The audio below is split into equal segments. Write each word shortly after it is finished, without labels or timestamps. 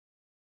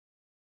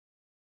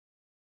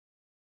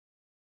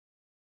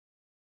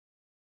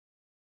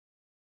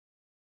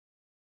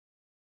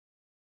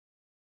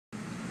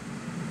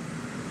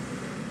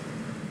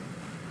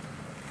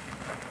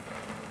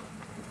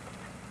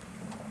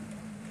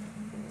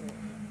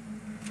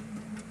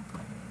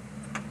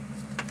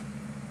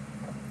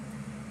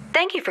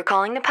Thank you for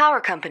calling the power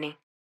company.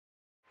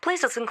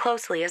 Please listen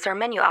closely as our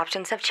menu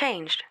options have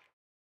changed.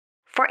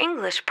 For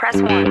English,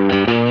 press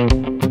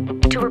 1.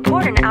 To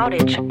report an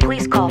outage,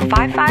 please call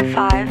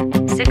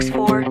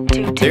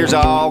 555-6422. There's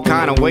all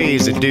kind of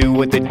ways to do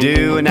what they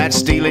do, and that's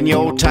stealing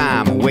your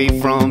time away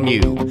from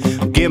you.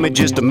 Give me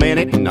just a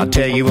minute and I'll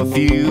tell you a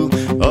few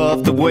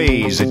of the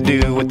ways that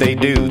do what they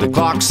do. The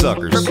clock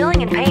suckers. For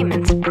billing and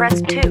payments,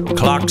 press 2.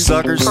 Clock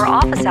suckers. For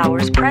office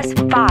hours, press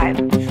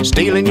 5.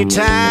 Stealing your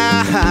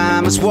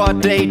time is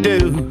what they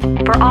do.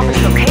 For office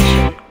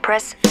location,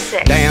 press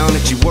 6. Down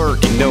at your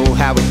work, you know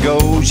how it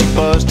goes. You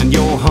busting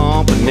your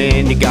hump and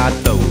then you got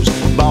those.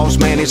 Boss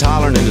man is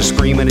hollering and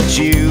screaming at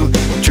you.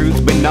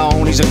 Truth be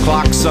known, he's a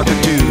clock sucker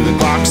too. The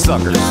clock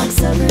suckers.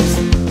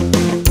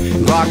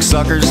 Clock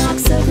suckers. Clock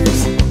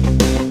suckers.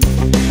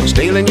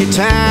 Stealing your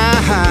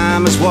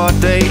time is what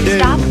they do.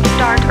 Stop,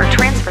 start, or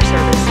transfer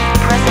service,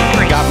 press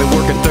 3. Got me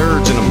working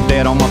thirds and I'm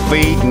dead on my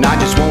feet, and I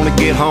just want to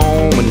get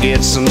home and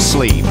get some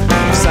sleep.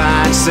 The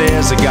sign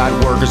says I got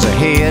workers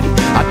ahead.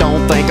 I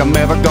don't think I'm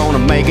ever gonna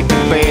make it to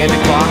bed. The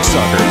clock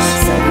suckers.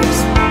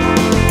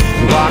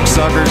 Clock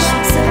suckers.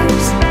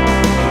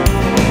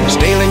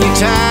 Stealing your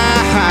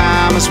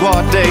time is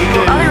what they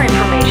do. For other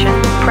information,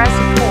 press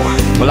 4.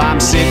 Well,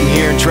 I'm sitting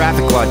here in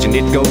traffic watching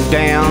it go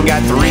down.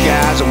 Got 3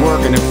 guys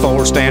working and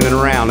 4 standing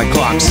around. The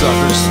clock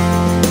suckers.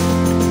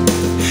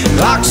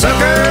 Clock To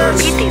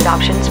suckers. repeat these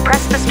options,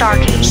 press the star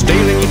key.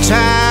 Stealing your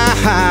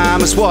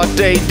time is what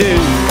they do.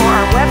 For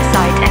our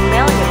website and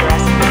mailing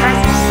address, press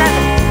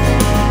 7.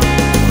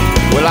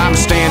 Well, I'm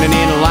standing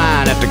in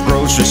line at the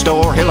grocery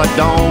store. Hell, I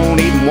don't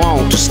even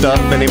want to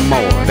stuff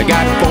anymore. They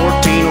got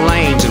 14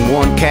 lanes and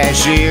 1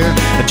 cashier.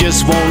 I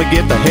just want to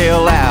get the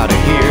hell out of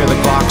here. The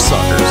clock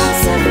suckers.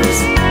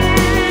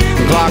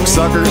 Clock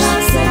suckers.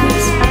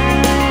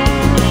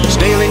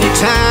 Stealing your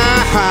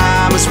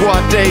time is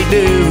what they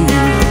do.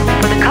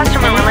 For the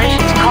Customer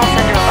Relations Call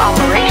Center of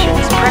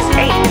Operations, press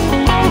 8.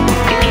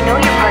 If you know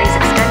your party's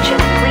extension,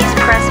 please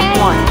press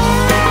 1.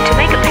 To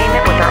make a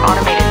payment with our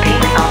automated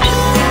payment options,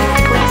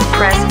 please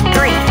press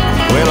 3.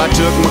 Well, I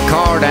took my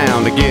car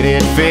down to get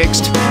it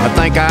fixed. I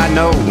think I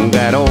know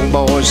that old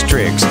boy's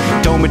tricks.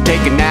 Told me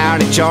take an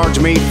hour and he charged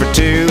me for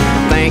 2.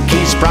 Think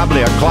he's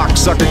probably a clock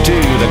sucker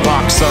too. The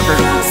clock sucker.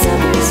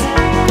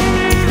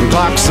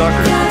 Clock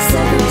sucker.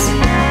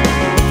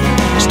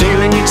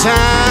 Stealing your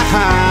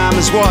time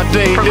is what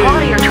they For do.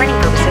 quality or training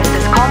purposes,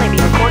 this call may be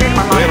recorded or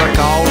Well, I monitored.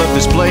 called up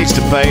this place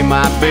to pay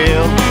my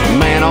bill.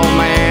 Man, oh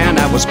man,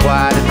 that was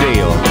quite a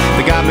deal.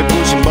 They got me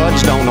pushing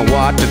buttons, don't know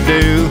what to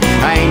do.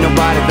 I ain't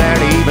nobody there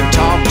to even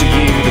talk to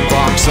you. The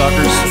clock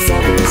suckers.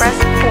 Press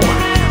 4.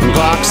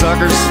 Clock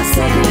suckers.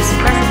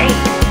 Press 8.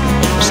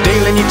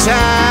 Stealing your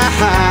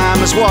time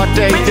is what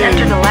they Please do.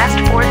 enter the last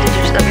 4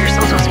 digits of your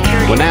social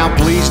security Well, now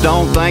number. please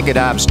don't think that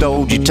I've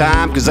stole your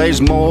time, 'cause there's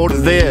more to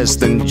this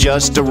than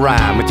just a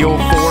rhyme. With your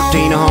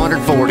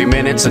 1,440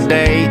 minutes a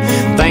day,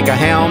 think of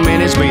how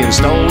many's being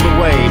stole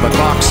away by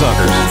clock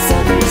suckers.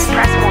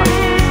 Press 1.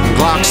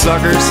 Clock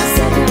suckers.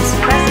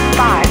 Press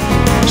 5.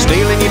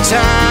 Stealing your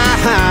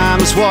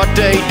time is what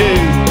they do.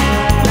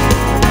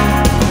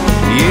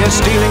 Yeah,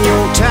 stealing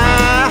your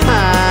time.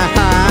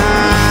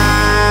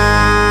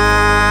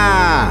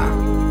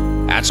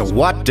 That's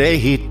what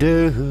they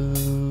do.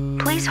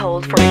 Please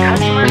hold for a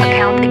customer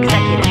account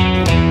executive.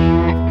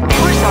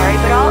 We're sorry,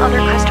 but all other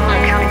customer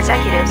account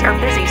executives are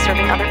busy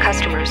serving other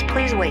customers.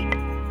 Please wait.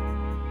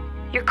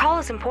 Your call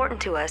is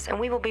important to us, and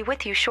we will be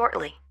with you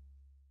shortly.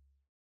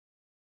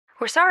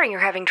 We're sorry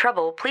you're having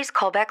trouble. Please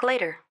call back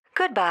later.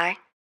 Goodbye.